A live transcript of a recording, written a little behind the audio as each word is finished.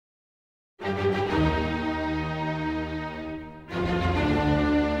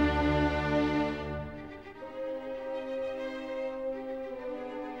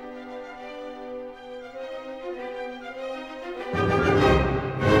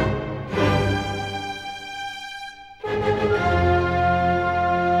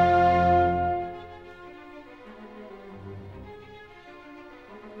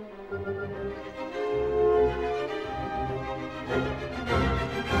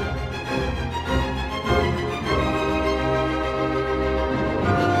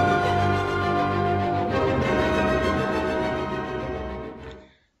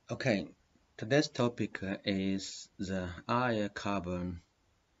Okay, today's topic is the iron-carbon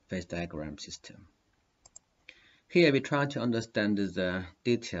phase diagram system. Here we try to understand the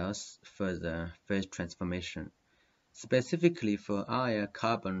details for the phase transformation, specifically for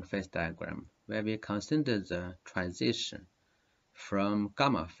iron-carbon phase diagram, where we consider the transition from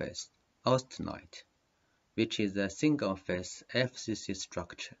gamma phase, austenite, which is a single-phase FCC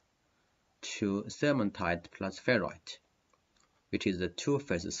structure, to cementite plus ferrite, which is a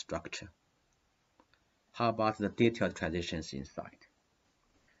two-phase structure. How about the detailed transitions inside?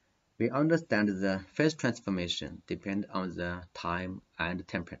 We understand the phase transformation depends on the time and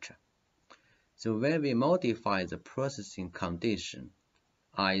temperature. So when we modify the processing condition,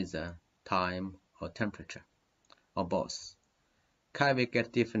 either time or temperature, or both, can we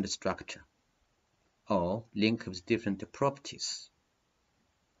get different structure or link with different properties?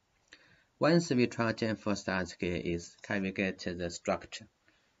 One thing we try to emphasize here is, can we get the structure,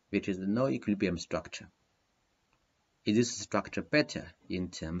 which is no equilibrium structure? Is this structure better in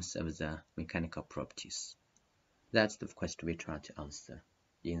terms of the mechanical properties? That's the question we try to answer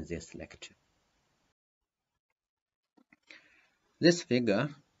in this lecture. This figure,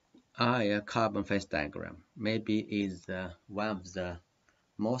 iron-carbon phase diagram, maybe is one of the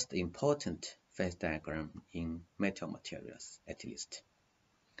most important phase diagram in metal materials, at least.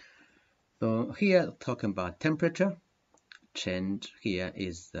 So here talking about temperature change, here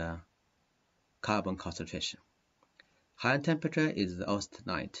is the carbon concentration. High temperature is the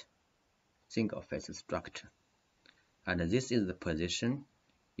austenite, single phase structure. And this is the position.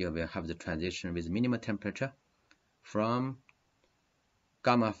 You will have the transition with minimum temperature from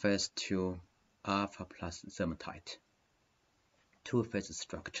gamma phase to alpha plus cementite, two-phase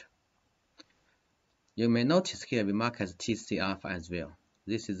structure. You may notice here we mark as TC alpha as well.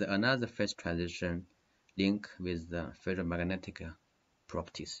 This is another phase transition link with the ferromagnetic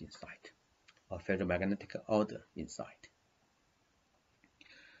properties inside, or ferromagnetic order inside.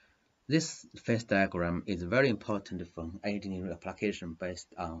 This phase diagram is very important for engineering application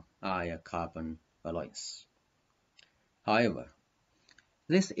based on iron-carbon alloys. However,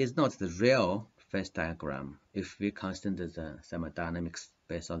 this is not the real phase diagram if we consider the thermodynamics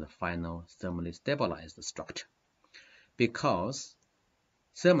based on the final thermally stabilized structure, because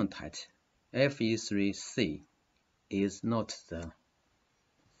cementite Fe3C is not the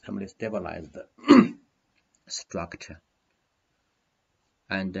thermally stabilized structure,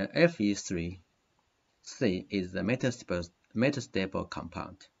 and Fe3C is the metastable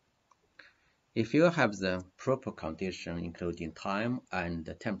compound. If you have the proper condition including time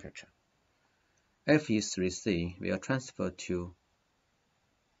and temperature, Fe3C will transfer to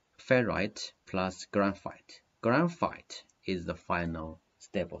ferrite plus graphite. Graphite is the final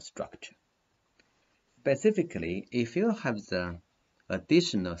stable structure. Specifically, if you have the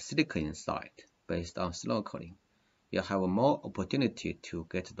additional silicon inside based on slow cooling, you have more opportunity to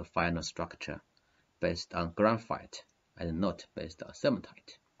get the final structure based on graphite and not based on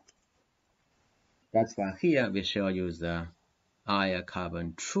cementite. That's why here we show you the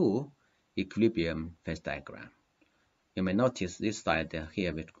iron-carbon true equilibrium phase diagram. You may notice this side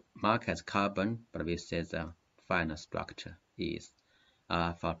here we mark as carbon, but we say the final structure is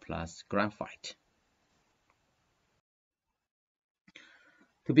alpha plus graphite.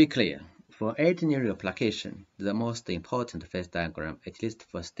 To be clear, for engineering application, the most important phase diagram, at least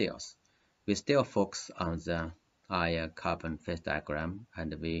for steels, we still focus on the iron-carbon phase diagram,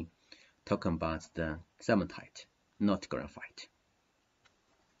 and we talk about the cementite, not graphite.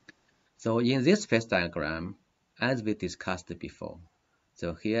 So in this phase diagram, as we discussed before,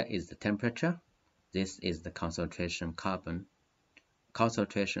 so here is the temperature, this is the concentration of carbon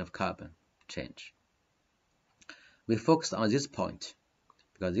change. We focus on this point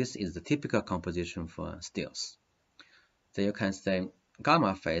because this is the typical composition for steels. So you can say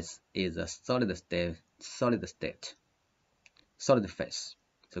gamma phase is a solid phase.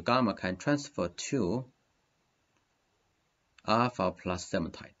 So gamma can transfer to alpha plus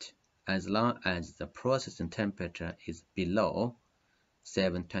cementite as long as the processing temperature is below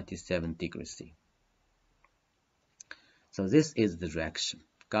 727 degrees C. So this is the reaction.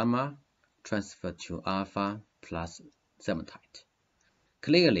 Gamma transferred to alpha plus cementite.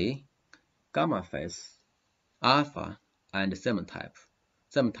 Clearly, gamma phase, alpha, and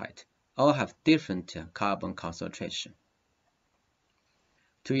cementite all have different carbon concentration.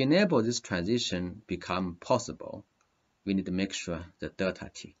 To enable this transition become possible, we need to make sure the delta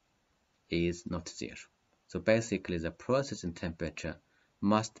T is not zero. So basically, the processing temperature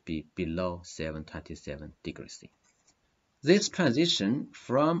must be below 727 degrees C. This transition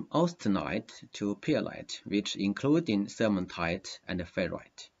from austenite to perlite, which including cementite and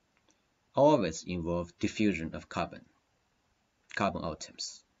ferrite, always involve diffusion of carbon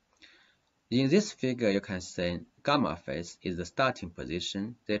atoms. In this figure, you can see gamma phase is the starting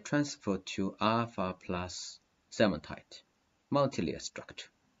position. They transfer to alpha plus cementite, multilayer structure.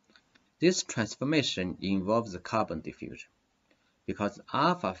 This transformation involves the carbon diffusion. Because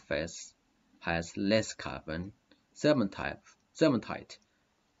alpha phase has less carbon, cementite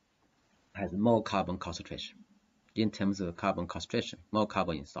has more carbon concentration. In terms of carbon concentration, more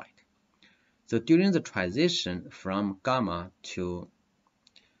carbon inside. So during the transition from gamma to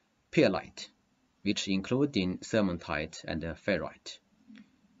perlite, which including cementite and ferrite,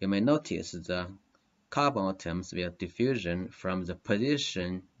 you may notice the carbon atoms will diffusion from the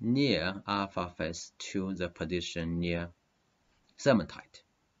position near alpha phase to the position near cementite.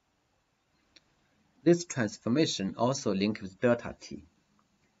 This transformation also links with delta T.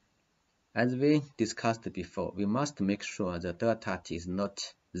 As we discussed before, we must make sure the delta T is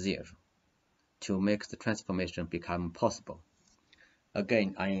not zero to make the transformation become possible.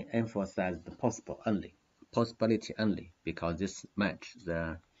 Again, I emphasize the possibility only, because this matches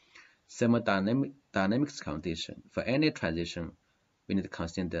the thermodynamics condition. For any transition, we need to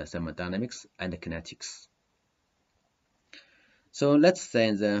consider thermodynamics and kinetics. So let's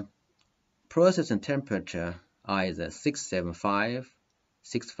say the processing temperature either 675,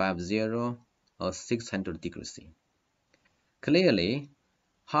 650, or 600 degrees C. Clearly,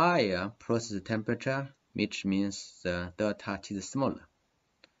 higher processing temperature, which means the delta T is smaller,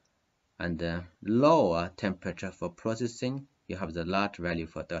 and the lower temperature for processing, you have the large value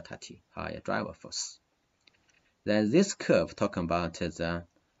for delta T, higher driver force. Then this curve talking about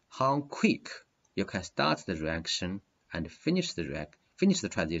how quick you can start the reaction and finish the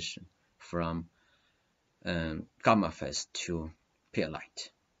transition from gamma phase to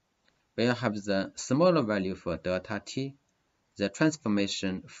perlite. When you have the smaller value for delta T, the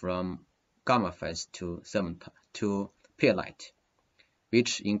transformation from gamma phase to perlite,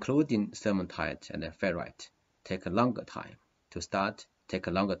 which including cementite and ferrite, take a longer time to start, take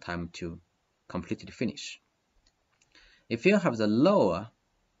a longer time to completely finish. If you have the lower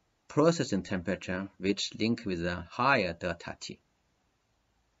processing temperature, which link with the higher delta T,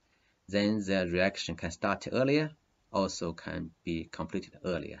 then the reaction can start earlier, also can be completed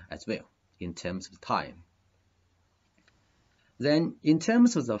earlier as well in terms of time. Then in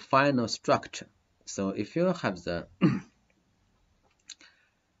terms of the final structure, so if you have the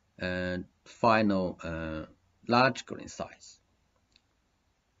final large grain size,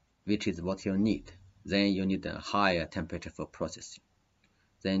 which is what you need, then you need a higher temperature for processing.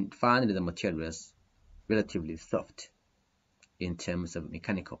 Then finally the material is relatively soft in terms of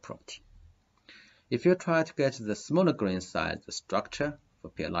mechanical property. If you try to get the smaller grain size structure for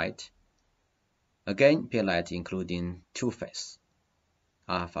perlite, again perlite including two phase,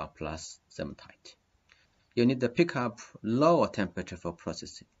 alpha plus cementite, you need to pick up lower temperature for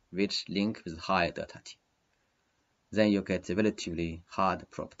processing, which link with higher delta T. Then you get relatively hard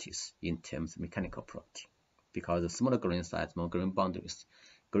properties in terms of mechanical property, because the smaller grain size, more grain boundaries.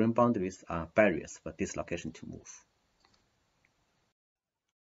 Grain boundaries are barriers for dislocation to move.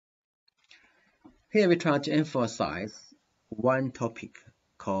 Here we try to emphasize one topic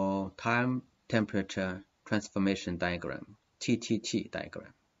called time temperature transformation diagram, TTT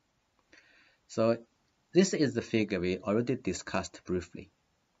diagram. So this is the figure we already discussed briefly.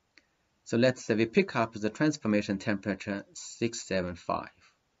 So let's say we pick up the transformation temperature 675,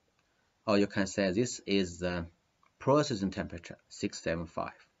 or you can say this is the processing temperature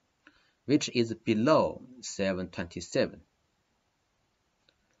 675, which is below 727.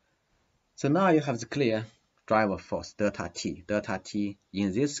 So now you have the clear driver force delta T. Delta T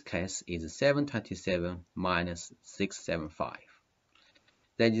in this case is 727 minus 675.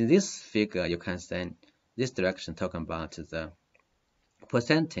 Then in this figure you can say this direction talking about the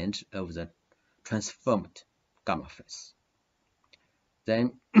percentage of the transformed gamma phase.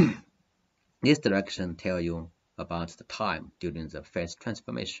 Then this direction tells you about the time during the phase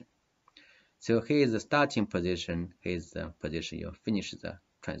transformation. So here is the starting position, here is the position you finish the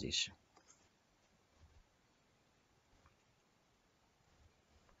transition.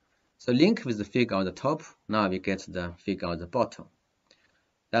 So link with the figure on the top, now we get the figure on the bottom.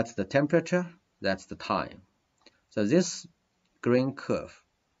 That's the temperature, that's the time. So this green curve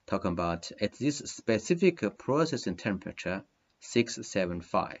talking about at this specific processing temperature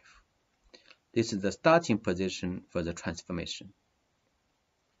 675. This is the starting position for the transformation.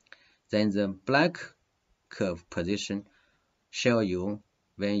 Then the black curve position show you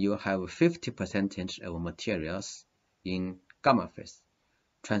when you have 50% of materials in gamma phase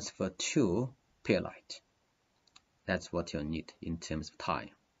transfer to perlite. That's what you need in terms of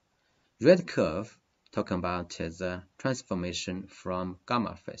time. Red curve talking about the transformation from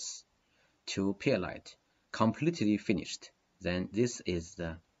gamma phase to perlite completely finished. Then this is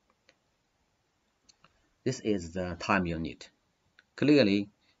the time you need. Clearly,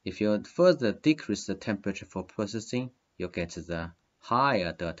 if you further decrease the temperature for processing, you get the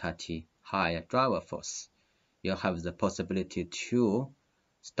higher delta T, higher driver force. You have the possibility to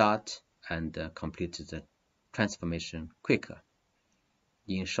start and complete the transformation quicker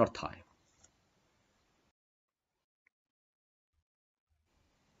in short time.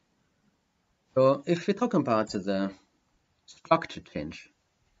 So if we talk about the structure change,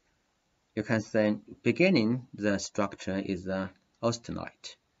 you can say beginning the structure is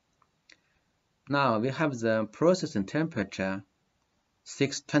austenite. Now we have the processing temperature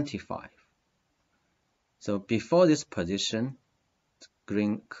 625. So before this position,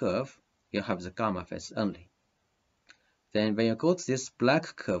 green curve, you have the gamma phase only. Then when you go to this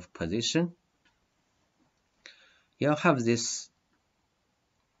black curve position, you have this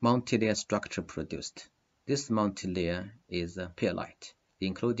multi-layer structure produced. This multi-layer is perlite,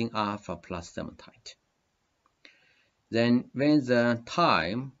 including alpha plus cementite. Then when the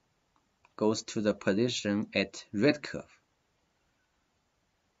time goes to the position at red curve,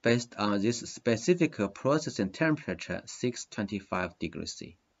 based on this specific processing temperature 625 degrees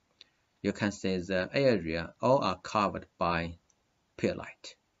C, you can say the area all are covered by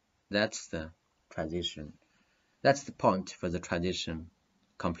perlite. That's the transition. That's the point for the transition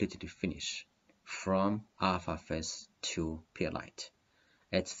completely finish from alpha phase to perlite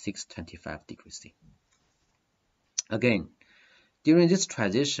at 625 degrees C. Again, during this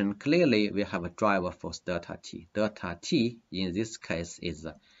transition, clearly we have a driver force delta T. Delta T in this case is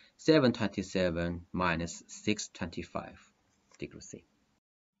 727 minus 625 degrees C.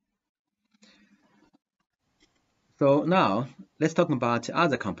 So now let's talk about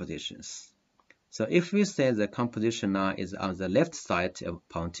other compositions. So if we say the composition now is on the left side of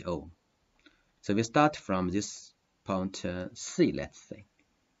point O, so we start from this point C, let's say.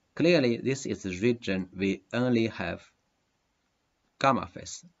 Clearly, this is the region we only have gamma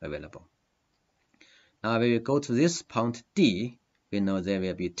phase available. Now when we go to this point D, we know there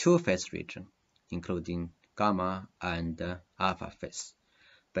will be two phase region, including gamma and alpha phase,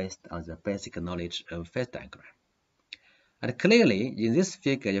 based on the basic knowledge of phase diagram. And clearly, in this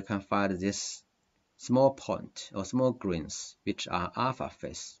figure, you can find this small point or small grains, which are alpha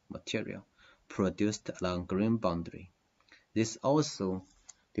phase material produced along green boundary. This also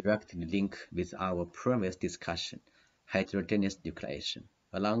directly linked with our previous discussion, heterogeneous nucleation.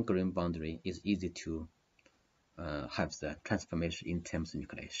 Along green boundary is easy to have the transformation in terms of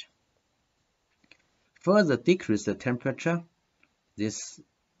nucleation. Further decrease the temperature, this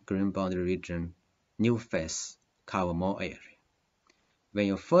green boundary region, new phase, cover more area. When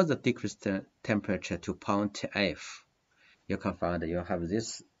you further decrease the temperature to point F, you can find that you have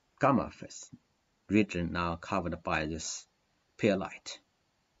this gamma phase region now covered by this perlite.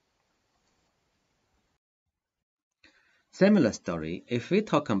 Similar story, if we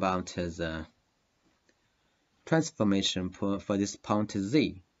talk about the transformation for this point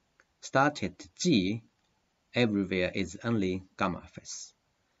Z, start at G, everywhere is only gamma phase.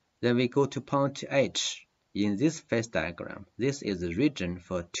 Then we go to point H. In this phase diagram, this is the region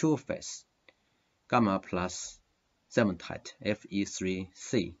for two phase, gamma plus cementite,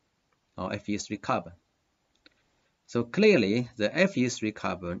 Fe3C, or Fe3 carbon. So clearly, the Fe3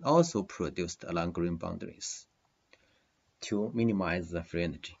 carbon also produced along green boundaries to minimize the free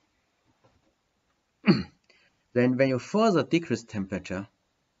energy. Then when you further decrease temperature,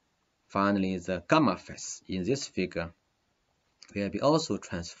 finally the gamma phase in this figure will be also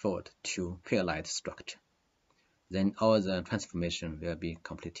transferred to perlite structure. Then all the transformation will be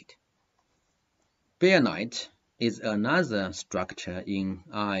completed. Bayanite is another structure in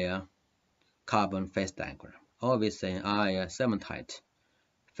our carbon phase diagram, always in our cementite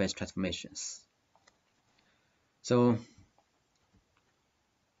phase transformations. So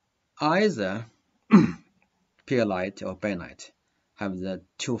either perlite or bainite have the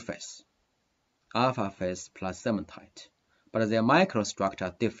two phases, alpha phase plus cementite, but their microstructure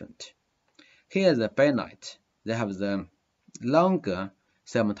are different. Here the bainite, they have the longer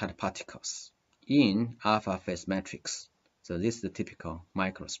cementite particles in alpha phase matrix. So this is the typical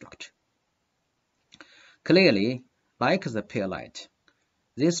microstructure. Clearly, like the perlite,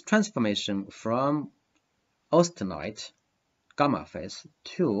 this transformation from austenite gamma phase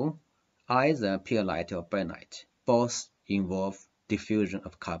to either perlite or bainite both involve diffusion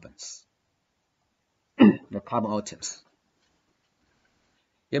of carbons, the carbon atoms.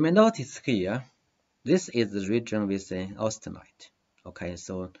 You may notice here, this is the region with the austenite. Okay,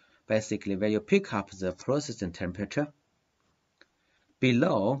 so basically when you pick up the processing temperature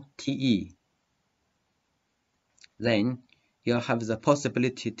below TE, then you have the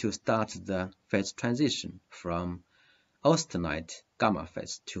possibility to start the phase transition from austenite gamma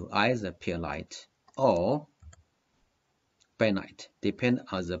phase to either perlite or bainite, depending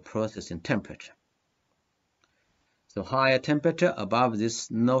on the processing temperature. So higher temperature above this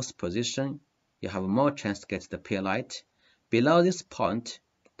north position, you have more chance to get the perlite. Below this point,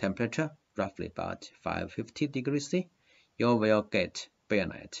 temperature roughly about 550 degrees C, you will get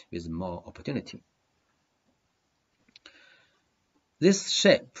bainite with more opportunity. This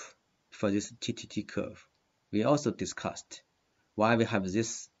shape for this TTT curve, we also discussed why we have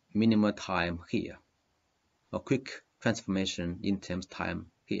this minimal time here, or quick transformation in terms of time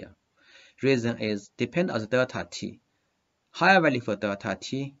here. Reason is depend on the delta T. Higher value for delta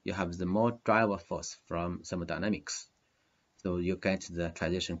T, you have the more driver force from thermodynamics, so you get the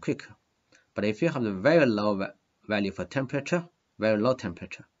transition quicker. But if you have the very low value for temperature, very low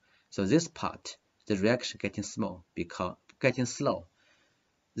temperature, so this part, the reaction getting slow because getting slow.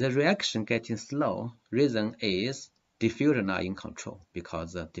 The reaction getting slow, reason is diffusion are in control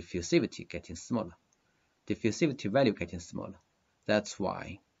because the diffusivity getting smaller. Diffusivity value getting smaller. That's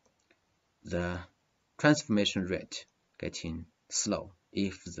why the transformation rate getting slow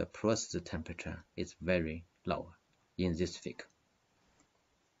if the process temperature is very low in this figure.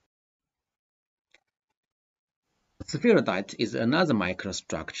 Spheroidite is another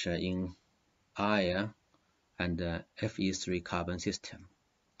microstructure in iron and Fe3 carbon system.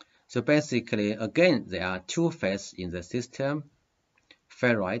 So basically, again, there are two phases in the system,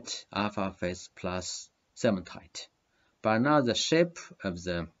 ferrite, alpha phase plus cementite. But now the shape of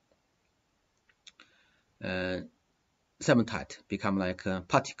the cementite become like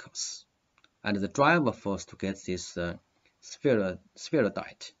particles. And the driver force to get this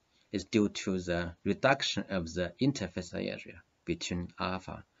spheroidite is due to the reduction of the interface area between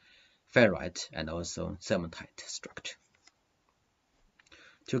alpha ferrite and also cementite structure.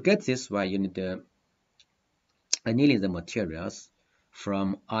 To get this way, you need annealing the materials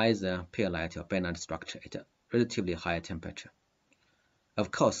from either perlite or bainite structure at a relatively high temperature.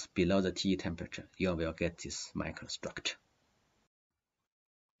 Of course, below the TE temperature, you will get this microstructure.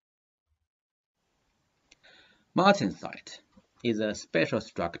 Martensite is a special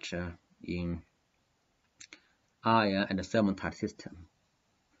structure in iron and cementite system.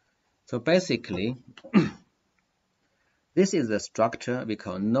 So basically, this is the structure we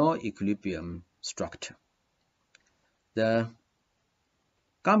call no equilibrium structure. The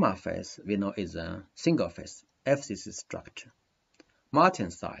gamma phase we know is a single phase FCC structure.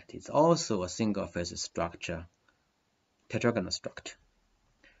 Martensite is also a single phase structure, tetragonal structure.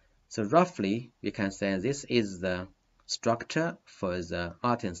 So roughly, we can say this is the structure for the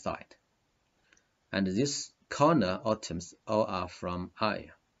martensite. And these corner atoms all are from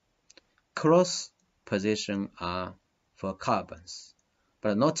iron. Cross position are for carbons,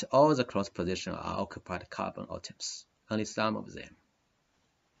 but not all the cross position are occupied carbon atoms, only some of them.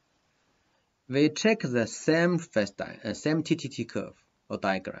 We check the same TTT curve or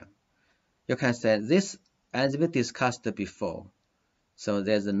diagram. You can say this, as we discussed before. So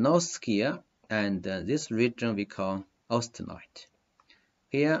there's a north here, and this region we call austenite.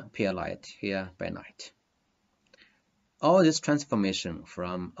 Here perlite, here bainite. All this transformation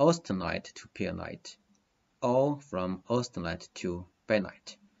from austenite to perlite, or from austenite to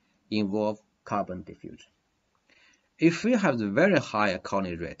bainite, involve carbon diffusion. If we have the very high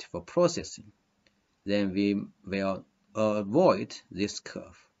colony rate for processing, then we will avoid this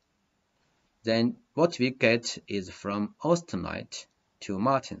curve. Then what we get is from austenite to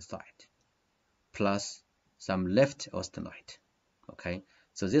martensite, plus some left austenite. Okay,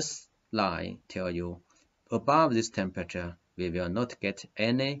 so this line tells you above this temperature, we will not get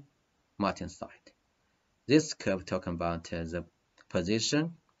any martensite. This curve talking about the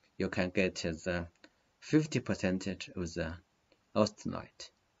position, you can get the 50% of the austenite.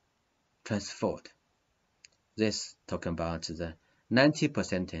 transferred. This talking about the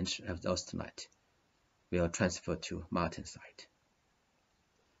 90% of the austenite will transfer to martensite.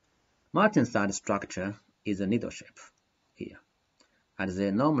 Martensite structure is a needle shape here, and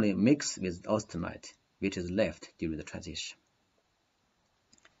they normally mix with austenite, which is left during the transition.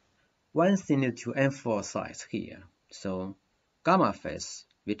 One thing to emphasize here, so gamma phase,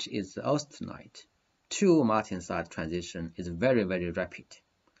 which is the austenite, to martensite transition is very, very rapid.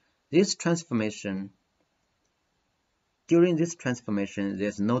 During this transformation,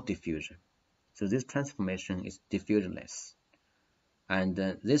 there's no diffusion. So this transformation is diffusionless. And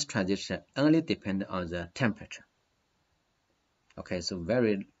this transition only depends on the temperature. Okay, so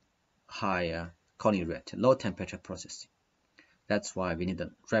very high cooling rate, low temperature processing. That's why we need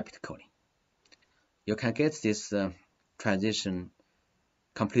a rapid cooling. You can get this transition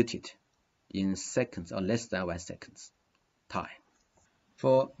completed in seconds or less than 1 second time.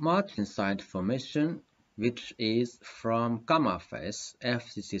 For martensite formation, which is from gamma phase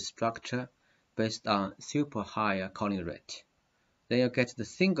FCC structure based on super high cooling rate, then you get the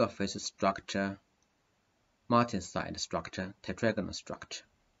single phase structure, martensite structure, tetragonal structure.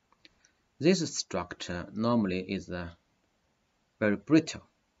 This structure normally is very brittle,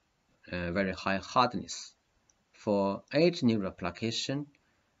 very high hardness. For edge neural application,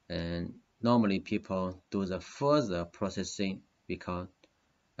 normally people do the further processing we call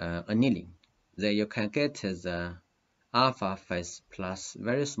annealing. Then you can get the alpha phase plus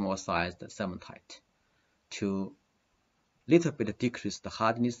very small sized cementite to little bit decrease the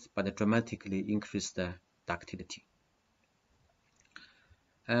hardness but dramatically increase the ductility.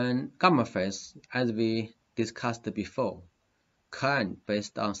 And gamma phase, as we discussed before, can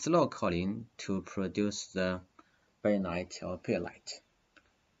based on slow cooling to produce the bainite or perlite.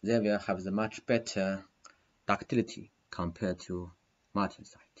 They will have the much better ductility compared to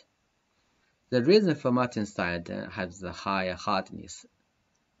martensite. The reason for martensite has the higher hardness,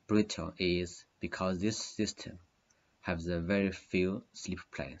 brittle, is because this system has the very few slip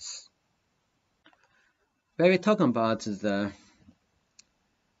planes. When we talk about the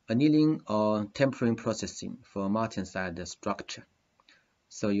annealing or tempering processing for martensite structure,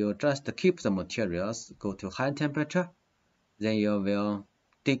 so you just keep the materials, go to high temperature, then you will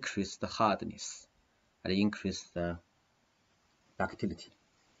decrease the hardness and increase the ductility.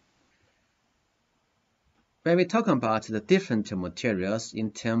 When we talk about the different materials in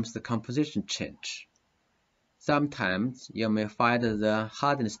terms of the composition change, sometimes you may find the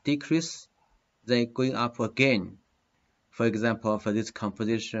hardness decrease, then going up again. For example, for this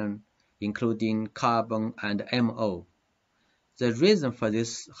composition, including carbon and MO, the reason for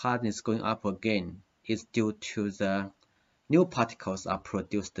this hardness going up again is due to the new particles are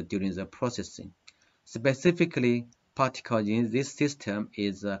produced during the processing. Specifically, particles in this system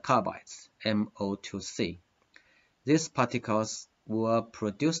is carbides, MO2C. These particles were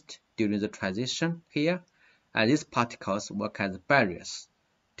produced during the transition here, and these particles work as barriers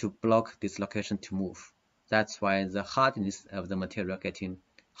to block dislocation to move. That's why the hardness of the material getting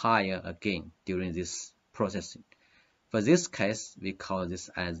higher again during this processing. For this case, we call this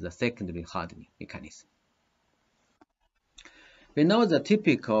as the secondary hardening mechanism. We know the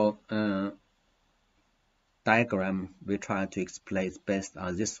typical diagram we try to explain is based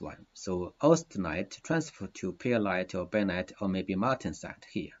on this one. So austenite transfer to perlite or bainite or maybe martensite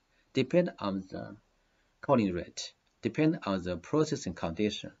here. Depend on the cooling rate, depend on the processing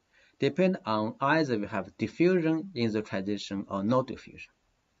condition, depend on either we have diffusion in the transition or no diffusion.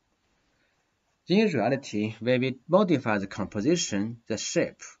 In reality, when we modify the composition, the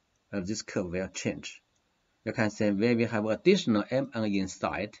shape of this curve will change. You can say when we have additional Mn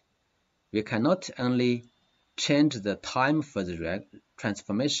inside, we can not only change the time for the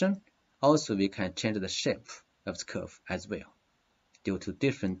transformation, also we can change the shape of the curve as well, due to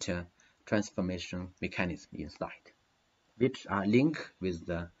different transformation mechanisms inside, which are linked with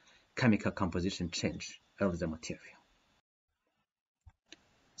the chemical composition change of the material.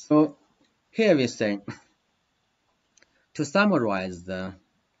 So here we say, to summarize the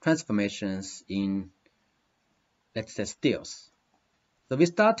transformations in, let's say, steels. So we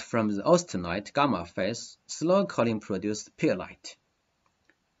start from the austenite gamma phase, slow cooling produced perlite.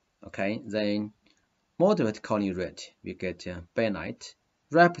 Okay, then moderate cooling rate, we get bainite.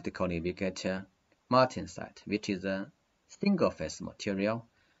 Rapid cooling, we get martensite, which is a single phase material.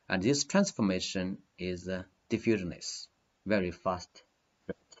 And this transformation is diffusionless, very fast.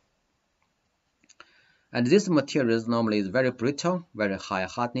 And this material normally is very brittle, very high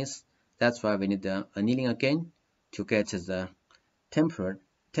hardness. That's why we need annealing again to get the tempered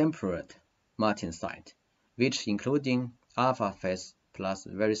martensite, which including alpha phase plus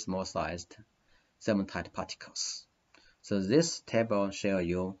very small sized cementite particles. So this table shows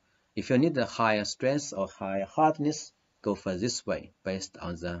you if you need a higher strength or higher hardness, go for this way based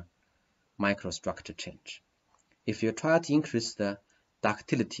on the microstructure change. If you try to increase the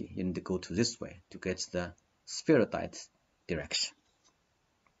ductility, you need to go to this way to get the spheroidite direction.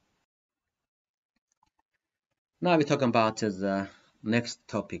 Now we're talking about the next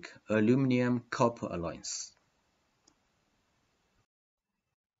topic, aluminium-copper alloys.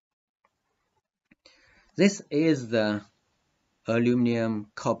 This is the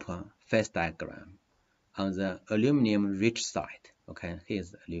aluminium-copper phase diagram on the aluminum-rich side. Okay, here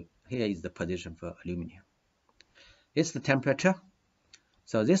is the position for aluminum. It's the temperature.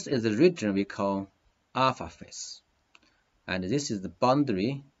 So this is the region we call alpha phase. And this is the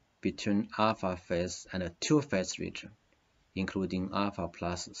boundary between alpha phase and a two-phase region, including alpha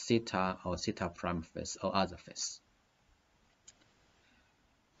plus theta or theta prime phase or other phase.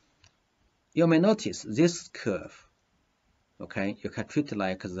 You may notice this curve. Okay, you can treat it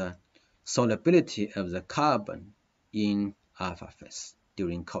like the solubility of the carbon in alpha phase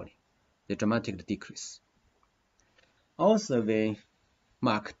during cooling. They dramatically decrease. Also, we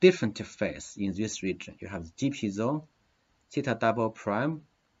mark different phases in this region. You have the GP zone, theta double prime,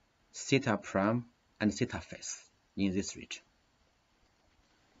 theta prime, and theta phase in this region.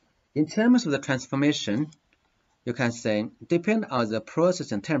 In terms of the transformation, you can say, depend on the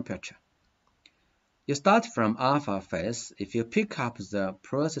process and temperature. You start from alpha phase. If you pick up the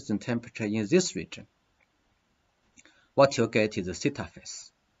process and temperature in this region, what you get is the theta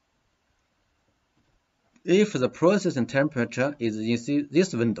phase. If the process and temperature is in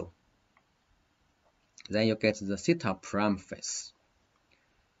this window, then you get the theta prime phase.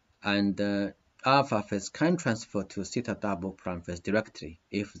 And alpha phase can transfer to theta double prime phase directly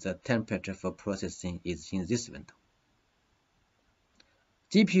if the temperature for processing is in this window.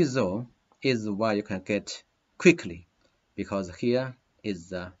 GP zone is where you can get quickly, because here is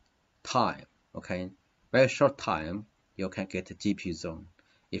the time. Okay, very short time you can get a GP zone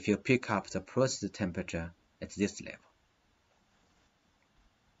if you pick up the process temperature at this level.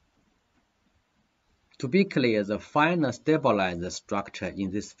 To be clear, the final stabilized structure in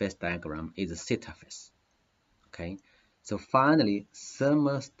this phase diagram is the theta phase. Okay, so finally,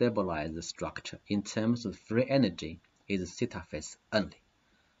 thermal stabilized structure in terms of free energy is theta phase only.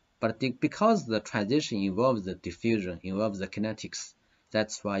 But because the transition involves the diffusion, involves the kinetics,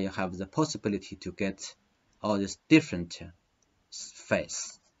 that's why you have the possibility to get all these different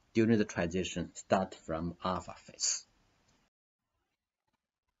phases during the transition start from alpha phase.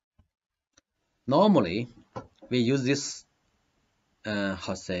 Normally, we use this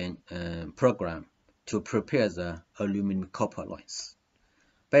program to prepare the aluminum copper alloys.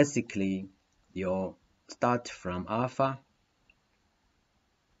 Basically, you start from alpha,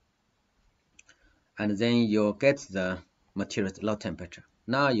 and then you get the materials at low temperature.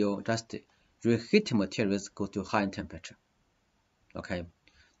 Now you just reheat materials go to high temperature. Okay,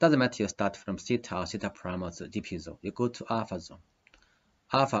 doesn't matter you start from theta or theta prime or the GP zone. You go to alpha zone,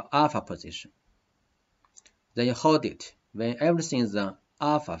 alpha position. Then you hold it. When everything is the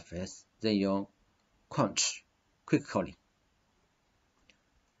alpha phase, then you quench, quick cooling.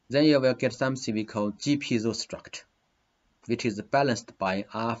 Then you will get something we call GP zone structure, which is balanced by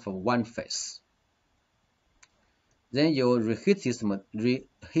alpha 1 phase. Then you reheat these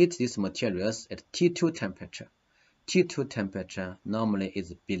materials at T2 temperature. T2 temperature normally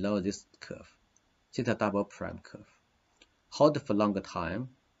is below this curve, theta double prime curve. Hold for longer time,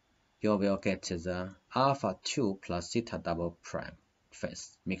 you will get the alpha 2 plus theta double prime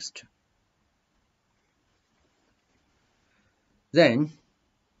phase mixture. Then,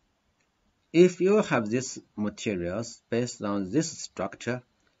 if you have these materials based on this structure,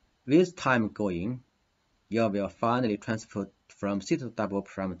 with time going, you will finally transfer from theta double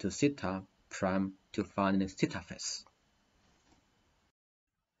prime to theta prime to finally theta phase.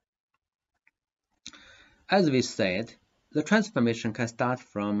 As we said, the transformation can start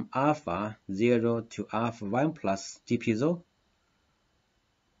from alpha 0 to alpha 1 plus GP zone,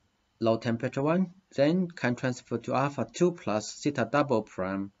 low temperature one, then can transfer to alpha 2 plus theta double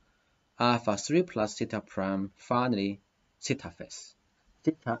prime, alpha 3 plus theta prime, finally theta phase.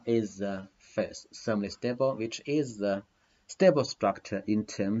 Theta is the phase thermally stable, which is the stable structure in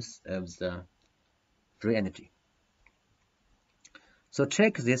terms of the free energy. So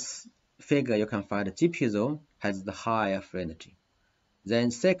check this figure, you can find the GP zone has the higher free energy.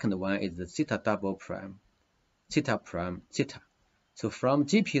 Then second one is the theta double prime, theta prime, theta. So from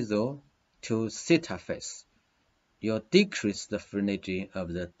GP zone to theta phase, you decrease the free energy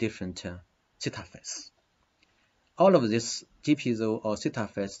of the different theta phase. all of this G piezo or theta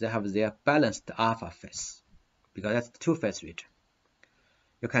phase, they have their balanced alpha phase, because that's the two-phase region.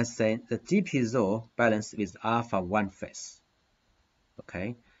 You can say the G piezo balanced with alpha 1 phase.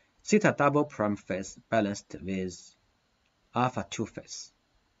 Okay, theta double prime phase balanced with alpha 2 phase.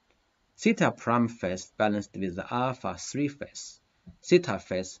 Theta prime phase balanced with the alpha 3 phase. Theta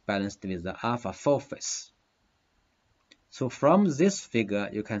phase balanced with the alpha 4 phase. So from this figure,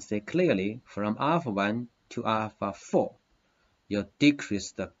 you can see clearly from alpha 1 to alpha 4, you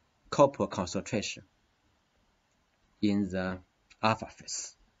decrease the copper concentration in the alpha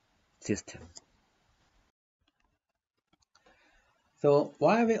phase system. So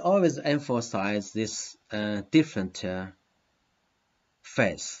why we always emphasize this different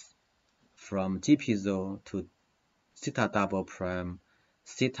phase from G piezo to theta double prime,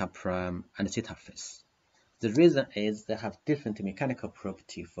 theta prime, and theta phase? The reason is they have different mechanical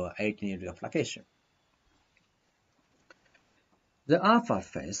property for engineering application. The alpha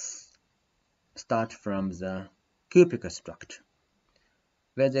phase start from the cubical structure.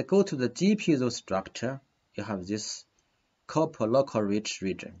 When they go to the G piezo structure, you have this copper local rich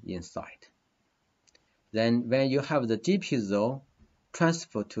region inside. Then when you have the G piezo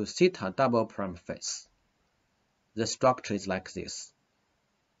transfer to theta double prime phase, the structure is like this,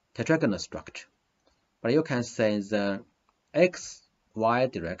 tetragonal structure. But you can say the x, y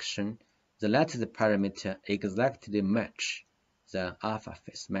direction, the lattice parameter exactly match the alpha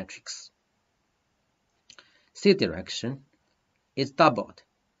phase matrix. C direction is doubled,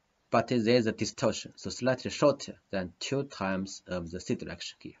 but there is a distortion, so slightly shorter than 2 times of the C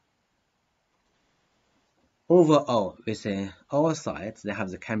direction here. Overall, we say all sides they have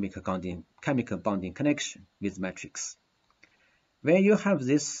the chemical bonding connection with matrix. When you have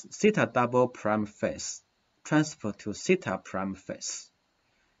this theta double prime phase transfer to theta prime phase,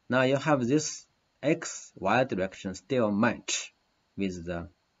 now you have this x, y direction still match with the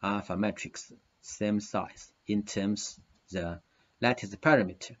alpha matrix, same size in terms of the lattice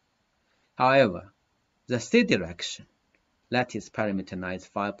parameter. However, the C direction lattice parameter now is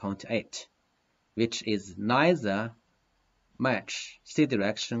 5.8, which is neither match C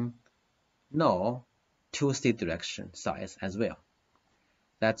direction nor 2C direction size as well.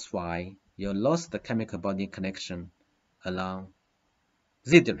 That's why you lost the chemical bonding connection along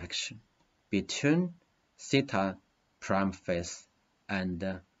Z direction between theta prime phase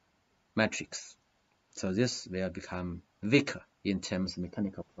and matrix. So this will become weaker in terms of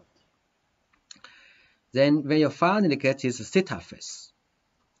mechanical property. Then when you finally get this theta phase,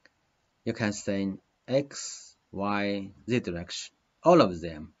 you can say x, y, z direction. All of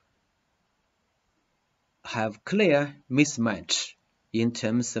them have clear mismatch in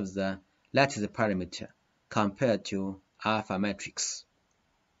terms of the lattice parameter compared to alpha matrix.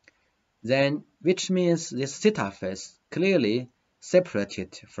 Then, which means this theta phase clearly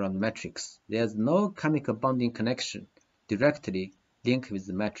separated from the matrix. There's no chemical bonding connection directly linked with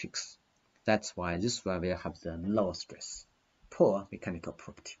the matrix. That's why this one will have the low stress, poor mechanical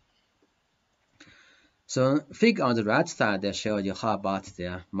property. So figure on the right side, they show you how about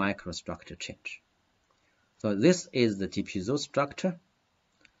their microstructure change. So this is the G piezo structure.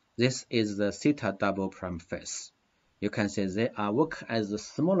 This is the theta double prime phase. You can say they are work as a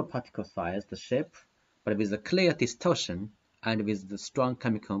smaller particle size, the shape, but with a clear distortion and with the strong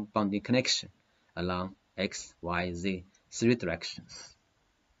chemical bonding connection along x, y, z, 3 directions.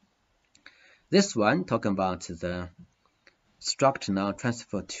 This one talking about the structure now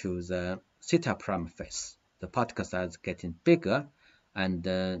transferred to the theta prime phase. The particle size getting bigger, and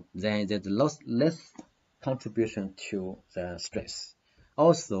then there's less contribution to the stress.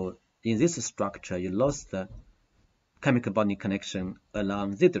 Also, in this structure, you lost the chemical bonding connection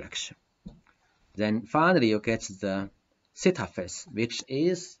along z direction. Then finally, you get the theta phase, which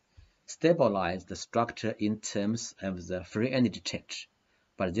is stabilize the structure in terms of the free energy change.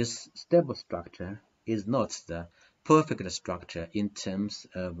 But this stable structure is not the perfect structure in terms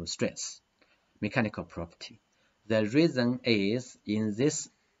of stress, mechanical property. The reason is in this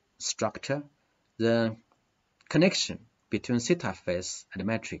structure, the connection between theta phase and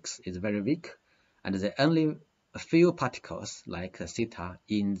matrix is very weak, and there are only a few particles like theta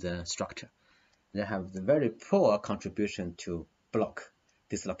in the structure. They have the very poor contribution to block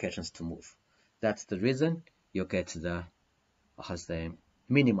dislocations to move. That's the reason you get the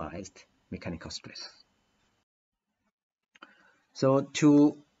minimized mechanical stress. So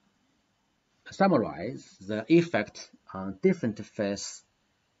to summarize the effect on different phase,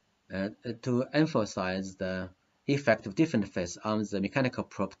 to emphasize the effect of different phase on the mechanical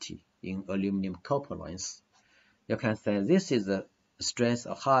property in aluminum-copper alloys, you can say this is the strength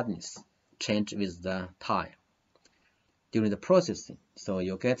or hardness change with the time. during the processing. So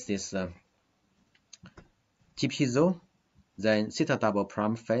you get this T-piezo, then theta double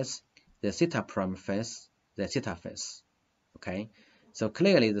prime phase, the theta prime phase, the theta phase. Okay, so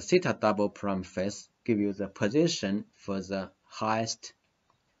clearly the theta double prime phase give you the position for the highest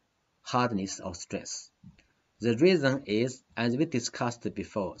hardness or stress. The reason is, as we discussed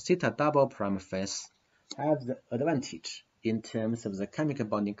before, theta double prime phase have the advantage in terms of the chemical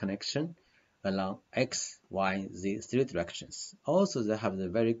bonding connection along X, Y, Z three directions. Also, they have the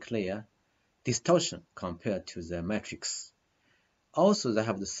very clear distortion compared to the matrix. Also, they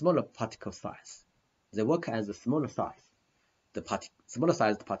have the smaller particle size. They work as a smaller size, smaller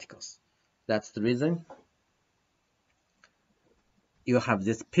sized particles. That's the reason you have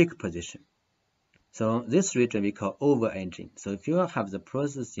this peak position. So this region we call overaging. So if you have the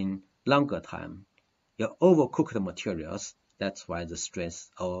processing longer time, you overcook the materials. That's why the stress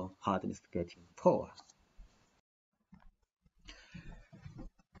or hardness getting poor.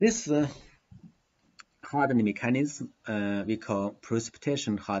 This hardening mechanism we call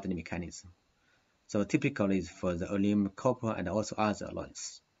precipitation hardening mechanism. So typically it's for the aluminium-copper and also other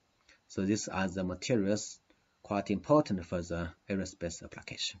alloys. So these are the materials quite important for the aerospace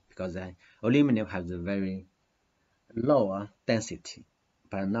application because the aluminum has a very lower density,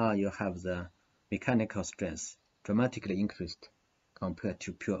 but now you have the mechanical strength dramatically increased compared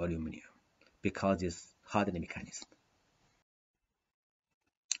to pure aluminum because this hardening mechanism.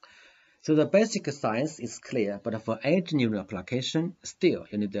 So the basic science is clear, but for engineering application, still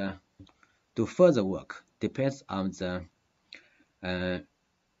you need to do further work. Depends on the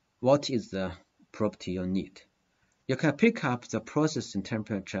what is the property you need. You can pick up the processing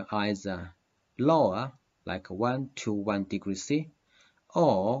temperature either lower, like 121 degrees C,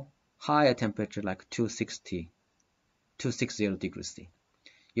 or higher temperature like 260 degrees C.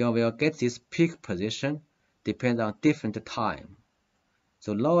 You will get this peak position depends on different time.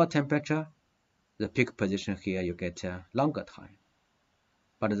 So lower temperature, the peak position here you get a longer time,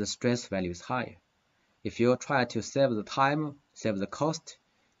 but the stress value is higher. If you try to save the time, save the cost,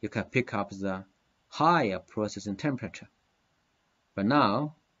 you can pick up the higher processing temperature. But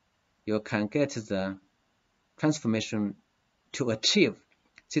now you can get the transformation to achieve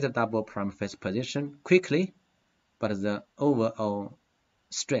theta double prime phase position quickly, but the overall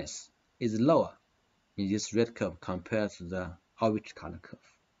stress is lower in this red curve compared to the orange color curve.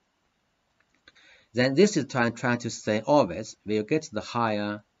 Then this is trying to say always when you get the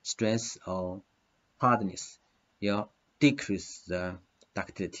higher stress or hardness, you decrease the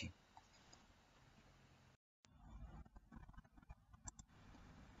ductility.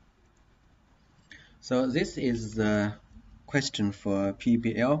 So this is the question for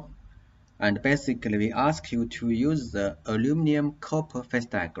PBL, and basically we ask you to use the aluminium-copper phase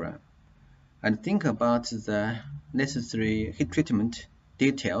diagram and think about the necessary heat treatment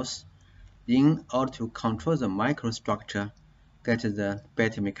details in order to control the microstructure, get the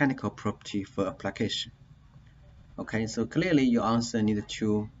better mechanical property for application. Okay, so clearly you also need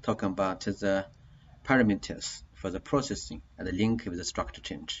to talk about the parameters for the processing and the link with the structure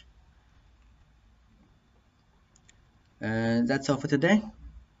change. And that's all for today.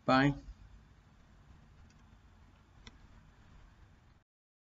 Bye.